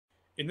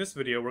In this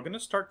video, we're going to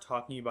start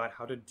talking about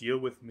how to deal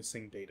with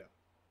missing data.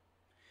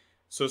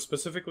 So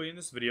specifically in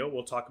this video,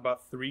 we'll talk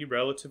about 3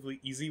 relatively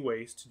easy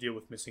ways to deal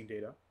with missing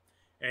data.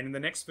 And in the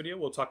next video,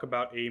 we'll talk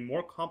about a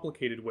more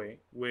complicated way,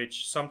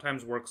 which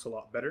sometimes works a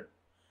lot better,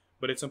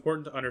 but it's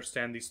important to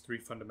understand these 3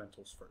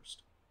 fundamentals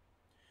first.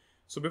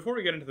 So before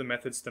we get into the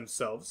methods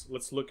themselves,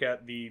 let's look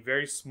at the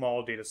very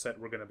small data set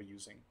we're going to be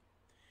using.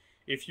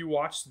 If you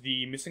watched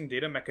the missing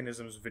data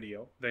mechanisms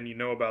video, then you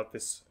know about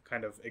this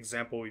kind of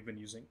example we've been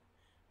using.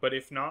 But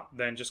if not,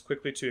 then just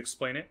quickly to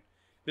explain it,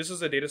 this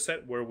is a data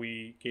set where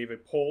we gave a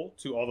poll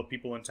to all the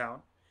people in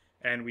town,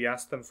 and we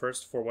asked them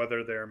first for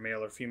whether they're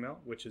male or female,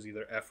 which is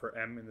either F or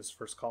M in this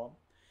first column.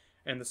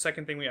 And the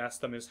second thing we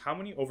asked them is, how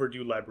many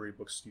overdue library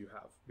books do you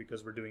have?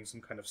 Because we're doing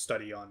some kind of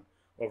study on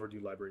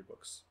overdue library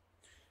books.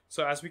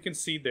 So as we can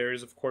see, there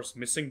is of course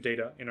missing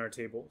data in our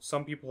table.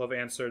 Some people have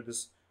answered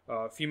this,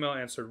 female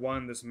answered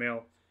 1, this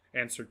male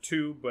answered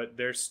 2, but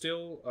there's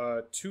still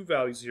 2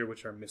 values here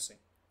which are missing.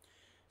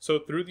 So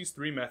through these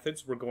 3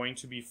 methods, we're going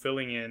to be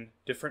filling in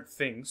different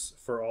things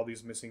for all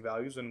these missing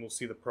values, and we'll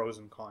see the pros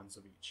and cons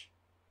of each.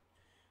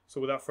 So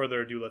without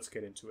further ado, let's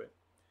get into it.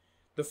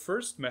 The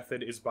first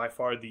method is by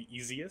far the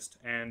easiest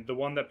and the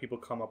one that people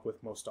come up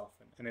with most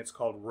often, and it's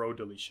called row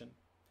deletion.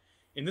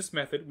 In this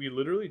method, we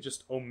literally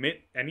just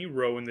omit any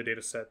row in the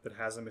data set that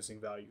has a missing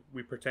value.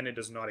 We pretend it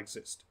does not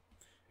exist.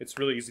 It's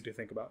really easy to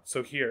think about.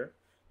 So here,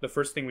 the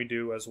first thing we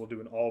do, as we'll do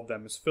in all of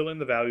them, is fill in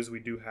the values we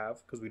do have,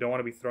 because we don't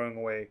want to be throwing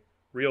away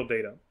real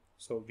data.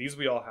 So these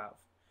we all have.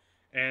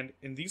 And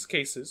in these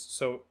cases,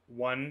 so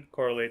 1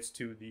 correlates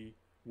to the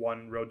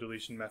 1 row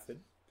deletion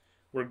method,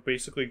 we're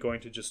basically going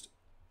to just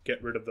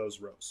get rid of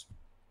those rows.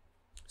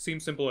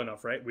 Seems simple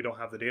enough, right? We don't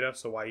have the data,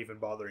 so why even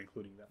bother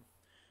including them?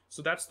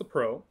 So that's the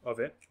pro of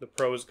it. The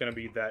pro is going to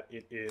be that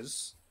it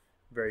is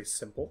very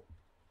simple,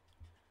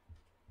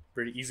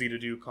 very easy to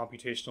do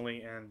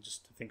computationally and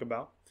just to think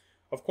about.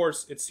 Of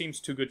course, it seems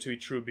too good to be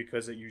true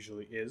because it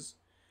usually is.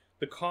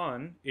 The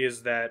con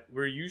is that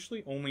we're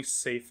usually only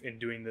safe in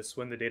doing this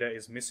when the data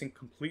is missing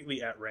completely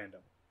at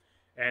random.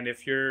 And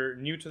if you're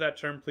new to that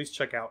term, please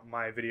check out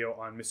my video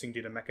on missing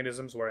data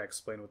mechanisms where I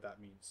explain what that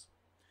means.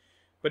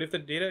 But if the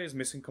data is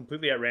missing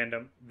completely at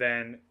random,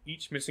 then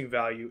each missing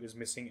value is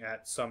missing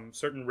at some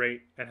certain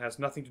rate and has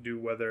nothing to do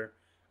whether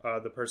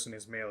the person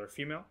is male or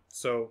female.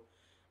 So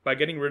by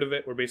getting rid of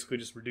it, we're basically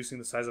just reducing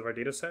the size of our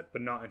data set,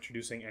 but not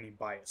introducing any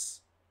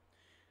bias.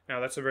 Now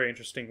that's a very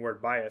interesting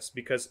word, bias,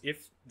 because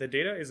if the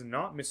data is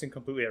not missing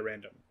completely at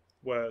random,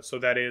 so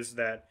that is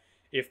that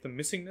if the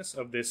missingness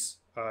of this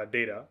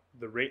data,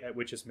 the rate at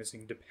which it's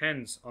missing,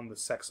 depends on the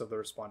sex of the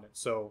respondent,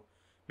 so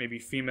maybe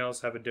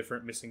females have a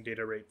different missing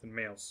data rate than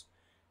males,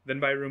 then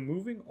by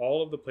removing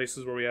all of the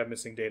places where we have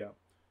missing data,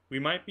 we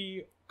might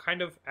be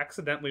kind of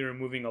accidentally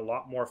removing a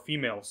lot more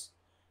females'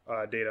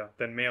 data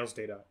than males'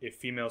 data if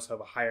females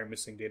have a higher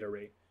missing data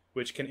rate,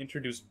 which can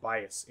introduce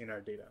bias in our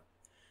data.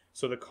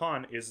 So the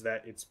con is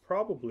that it's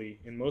probably,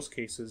 in most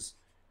cases,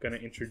 going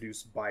to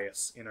introduce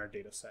bias in our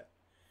data set.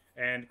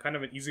 And kind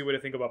of an easy way to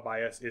think about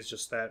bias is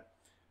just that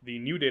the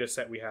new data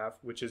set we have,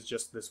 which is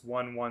just this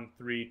 1, 1,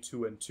 3,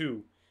 2, and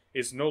 2,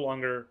 is no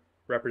longer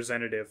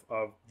representative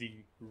of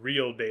the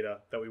real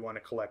data that we want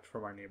to collect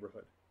from our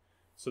neighborhood.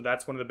 So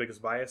that's one of the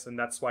biggest bias, and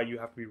that's why you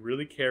have to be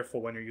really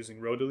careful when you're using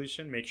row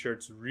deletion. Make sure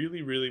it's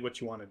really, really what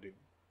you want to do.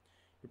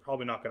 You're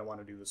probably not going to want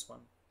to do this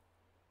one.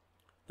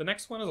 The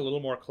next one is a little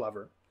more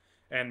clever,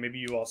 and maybe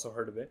you also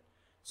heard of it.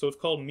 So it's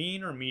called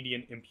mean or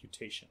median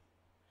imputation.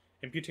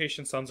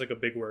 Imputation sounds like a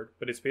big word,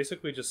 but it's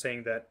basically just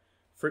saying that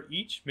for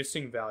each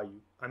missing value,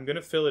 I'm going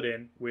to fill it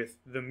in with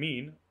the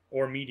mean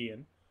or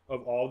median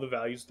of all the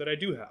values that I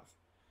do have.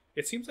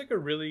 It seems like a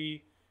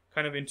really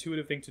kind of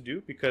intuitive thing to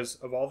do because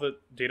of all the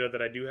data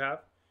that I do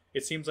have.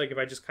 It seems like if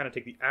I just kind of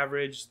take the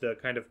average, the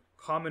kind of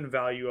common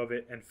value of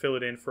it, and fill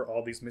it in for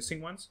all these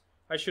missing ones,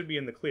 I should be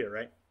in the clear,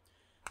 right?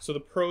 So the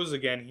pros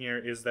again here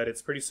is that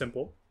it's pretty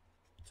simple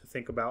to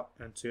think about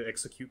and to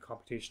execute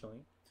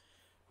computationally.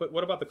 But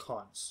what about the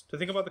cons? To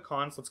think about the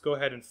cons, let's go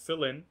ahead and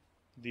fill in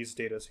these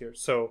data here.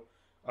 So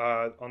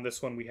on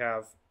this one we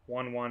have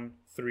 1, 1,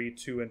 3,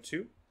 2, and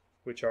 2,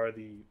 which are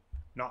the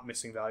not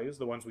missing values,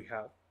 the ones we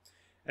have.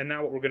 And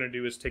now what we're going to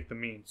do is take the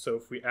mean. So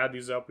if we add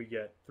these up, we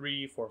get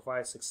 3, 4,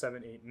 5, 6,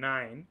 7, 8,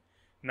 9.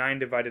 9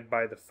 divided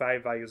by the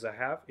 5 values I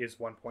have is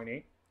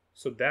 1.8.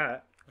 So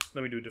that,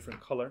 let me do a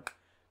different color,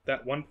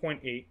 that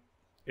 1.8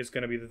 is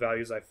going to be the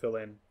values I fill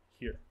in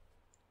here.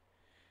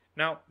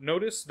 Now,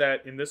 notice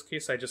that in this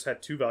case, I just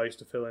had 2 values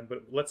to fill in,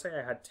 but let's say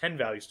I had 10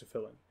 values to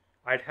fill in.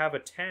 I'd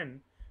have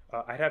 10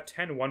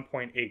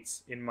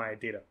 1.8s in my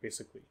data,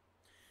 basically.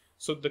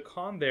 So the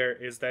con there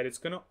is that it's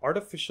going to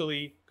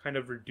artificially kind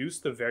of reduce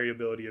the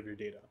variability of your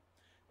data.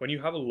 When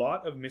you have a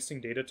lot of missing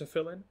data to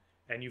fill in,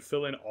 and you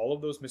fill in all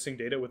of those missing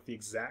data with the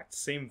exact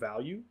same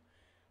value,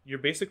 your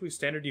basically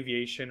standard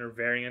deviation or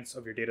variance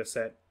of your data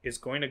set is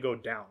going to go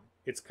down.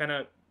 It's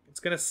going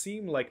to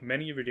seem like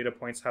many of your data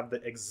points have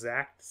the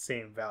exact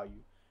same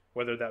value,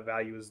 whether that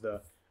value is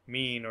the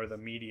mean or the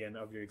median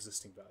of your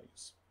existing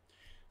values.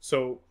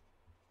 So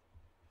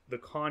the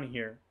con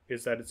here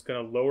is that it's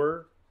going to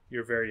lower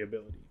your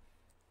variability.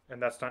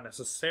 And that's not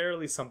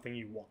necessarily something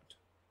you want.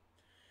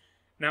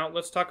 Now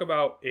let's talk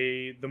about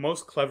the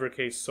most clever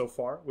case so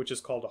far, which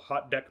is called a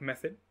hot deck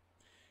method.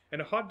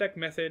 And a hot deck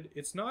method,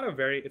 it's not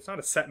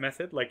a set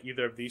method like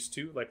either of these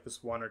two, like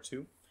this 1 or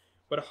 2.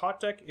 But a hot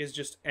deck is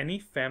just any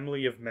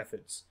family of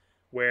methods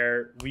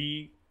where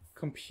we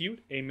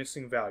compute a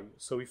missing value.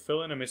 So we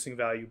fill in a missing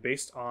value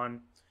based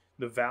on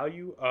the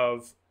value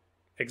of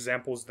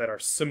examples that are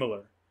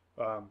similar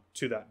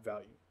to that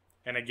value.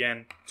 And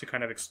again, to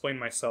kind of explain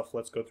myself,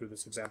 let's go through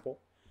this example.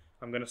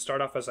 I'm going to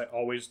start off as I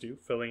always do,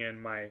 filling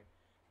in my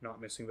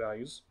not missing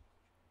values.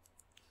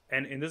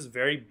 And in this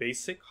very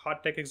basic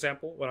hot deck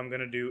example, what I'm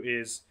going to do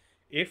is,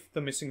 if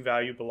the missing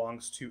value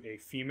belongs to a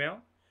female,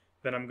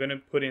 then I'm going to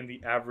put in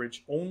the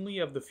average only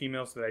of the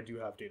females that I do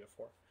have data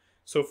for.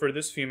 So for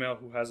this female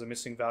who has a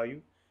missing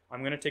value,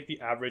 I'm going to take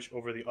the average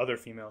over the other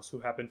females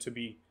who happen to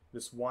be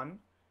this 1,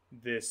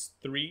 this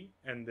 3,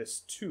 and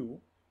this 2,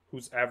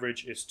 whose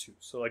average is 2.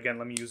 So again,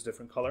 let me use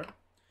different color.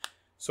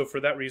 So for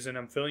that reason,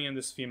 I'm filling in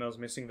this female's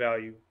missing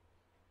value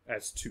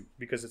as 2,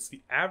 because it's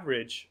the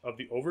average of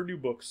the overdue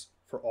books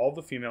for all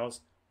the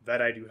females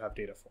that I do have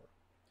data for.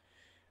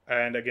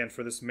 And again,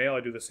 for this male,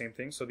 I do the same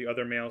thing. So the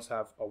other males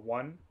have a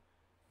 1,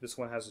 this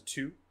one has a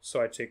 2,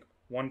 so I take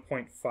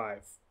 1.5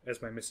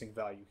 as my missing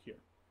value here.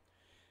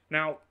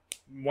 Now,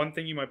 one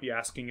thing you might be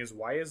asking is,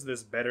 why is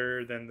this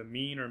better than the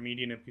mean or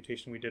median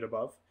imputation we did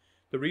above?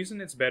 The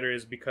reason it's better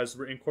is because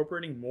we're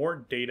incorporating more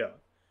data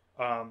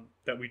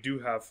that we do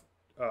have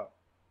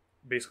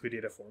basically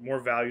data for, more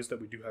values that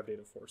we do have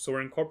data for. So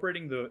we're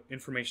incorporating the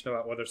information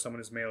about whether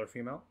someone is male or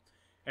female.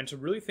 And to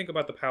really think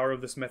about the power of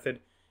this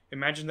method,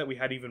 imagine that we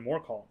had even more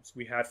columns.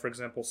 We had, for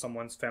example,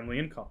 someone's family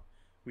income.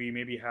 We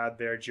maybe had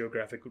their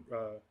geographic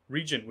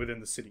region within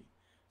the city.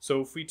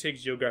 So if we take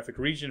geographic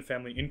region,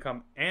 family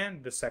income,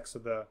 and the sex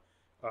of the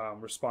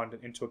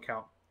respondent into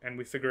account, and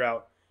we figure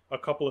out a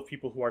couple of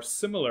people who are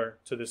similar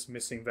to this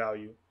missing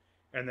value,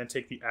 and then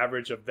take the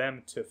average of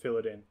them to fill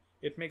it in,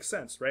 it makes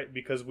sense, right?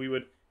 Because we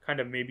would kind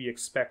of maybe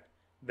expect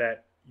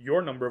that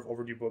your number of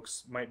overdue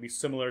books might be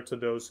similar to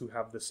those who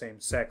have the same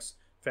sex,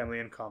 family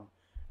income,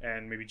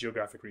 and maybe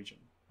geographic region.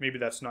 Maybe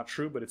that's not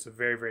true, but it's a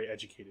very, very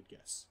educated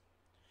guess.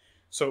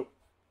 So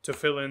to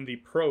fill in the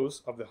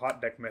pros of the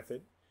hot deck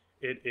method,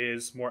 it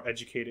is more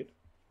educated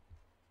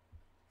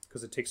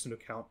because it takes into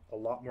account a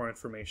lot more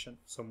information,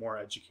 so more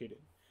educated.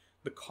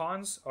 The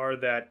cons are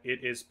that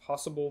it is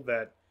possible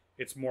that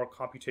it's more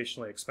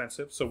computationally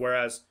expensive. So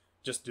whereas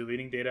just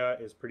deleting data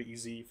is pretty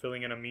easy,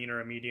 filling in a mean or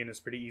a median is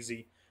pretty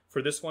easy,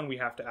 for this one we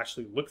have to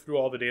actually look through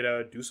all the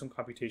data, do some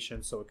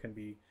computation, so it can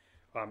be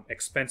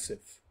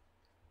expensive.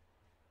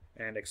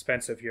 And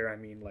expensive here, I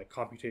mean like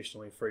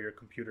computationally for your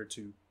computer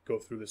to go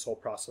through this whole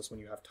process when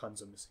you have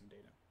tons of missing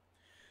data.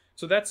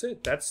 So that's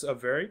it. That's a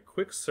very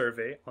quick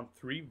survey on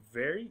 3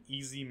 very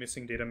easy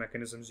missing data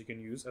mechanisms you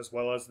can use, as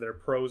well as their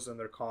pros and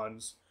their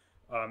cons,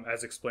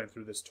 as explained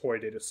through this toy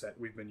data set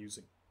we've been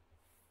using.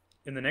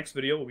 In the next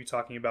video, we'll be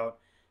talking about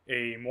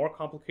a more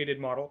complicated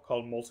model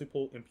called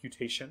multiple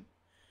imputation.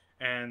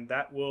 And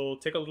that will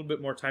take a little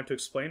bit more time to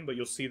explain, but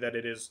you'll see that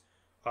it is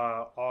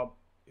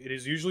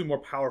usually more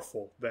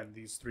powerful than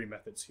these 3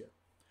 methods here.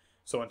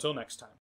 So until next time.